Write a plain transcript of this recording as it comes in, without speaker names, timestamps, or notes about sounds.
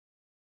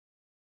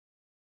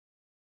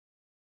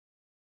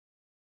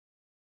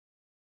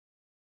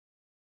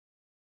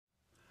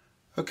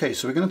Okay,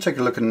 so we're going to take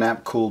a look at an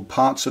app called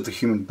Parts of the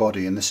Human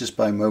Body, and this is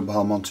by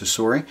Mobile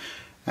Montessori.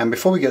 And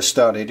before we get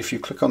started, if you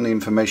click on the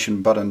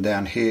information button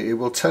down here, it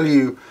will tell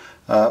you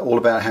all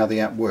about how the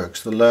app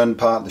works. The learn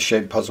part, the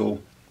shape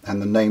puzzle,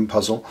 and the name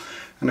puzzle.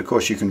 And of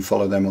course you can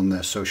follow them on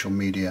their social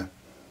media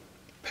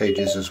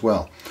pages as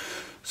well.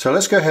 So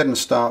let's go ahead and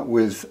start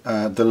with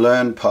the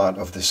learn part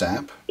of this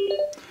app.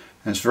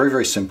 And it's very,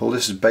 very simple.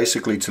 This is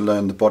basically to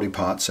learn the body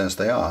parts as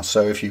they are.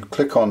 So if you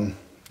click on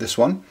this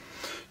one,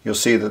 you'll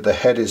see that the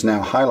head is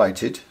now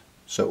highlighted.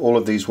 So all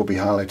of these will be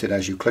highlighted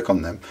as you click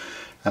on them.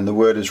 And the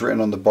word is written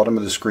on the bottom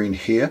of the screen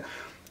here.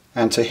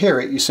 And to hear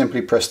it, you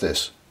simply press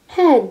this.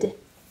 Head.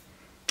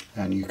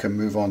 And you can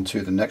move on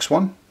to the next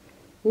one.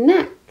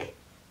 Neck.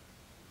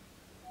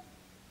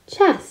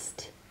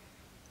 Chest.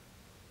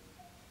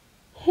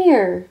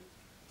 Hair.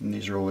 And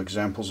these are all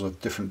examples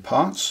of different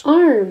parts.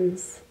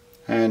 Arms.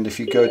 And if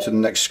you go to the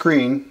next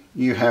screen,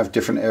 you have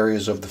different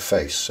areas of the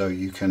face. So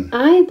you can...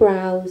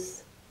 Eyebrows.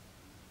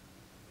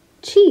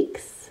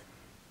 Cheeks.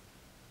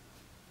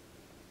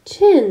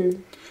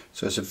 Chin.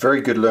 So it's a very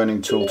good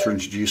learning tool to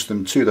introduce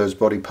them to those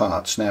body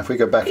parts. Now if we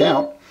go back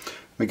out,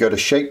 we go to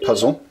shape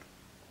puzzle.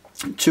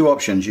 Two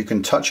options, you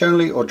can touch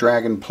only or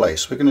drag and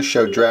place. We're going to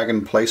show drag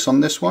and place on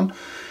this one.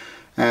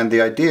 And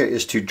the idea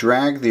is to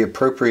drag the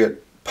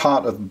appropriate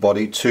part of the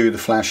body to the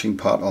flashing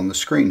part on the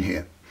screen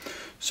here.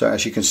 So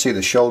as you can see,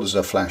 the shoulders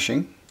are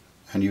flashing,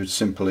 and you would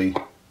simply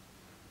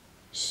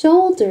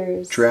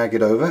shoulders, drag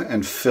it over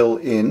and fill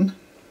in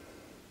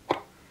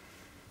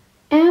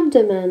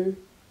abdomen,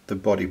 the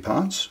body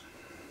parts,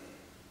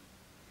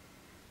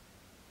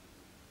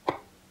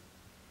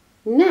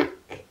 neck,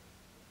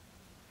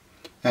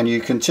 and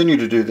you continue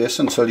to do this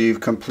until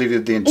you've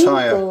completed the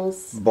entire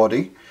ankles,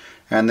 body,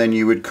 and then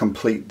you would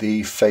complete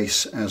the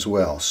face as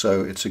well.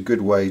 So it's a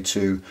good way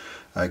to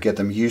get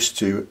them used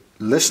to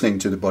listening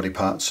to the body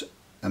parts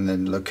and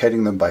then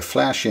locating them by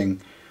flashing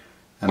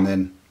and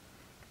then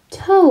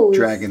toes,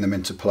 dragging them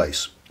into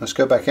place. Let's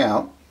go back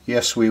out.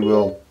 Yes, we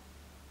will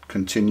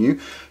continue.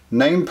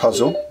 Name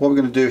puzzle, what we're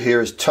going to do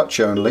here is touch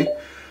only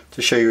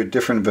to show you a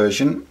different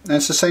version. And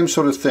it's the same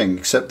sort of thing,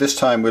 except this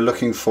time we're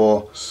looking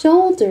for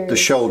shoulders, the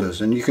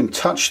shoulders, and you can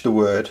touch the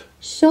word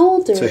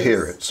shoulders to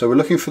hear it. So we're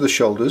looking for the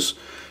shoulders,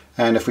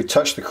 and if we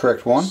touch the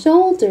correct one,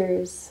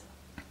 shoulders,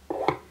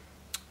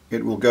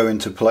 it will go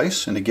into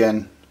place. And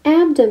again,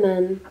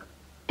 abdomen,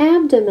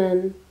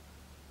 abdomen,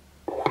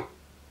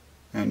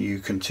 and you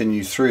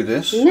continue through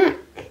this. neck,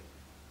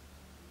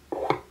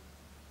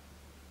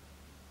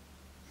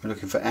 we're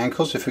looking for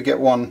ankles. If we get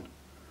one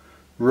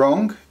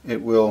wrong,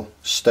 it will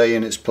stay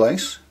in its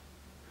place.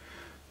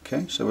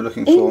 Okay, so we're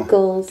looking for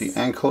ankles, the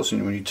ankles,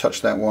 and when you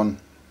touch that one,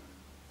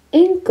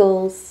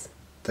 ankles,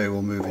 they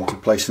will move into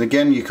place. And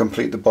again, you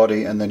complete the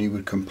body, and then you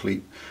would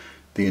complete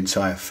the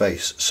entire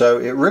face. So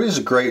it really is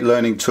a great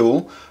learning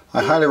tool.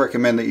 I highly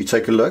recommend that you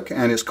take a look,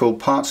 and it's called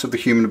Parts of the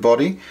Human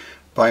Body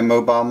by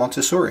Mobile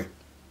Montessori.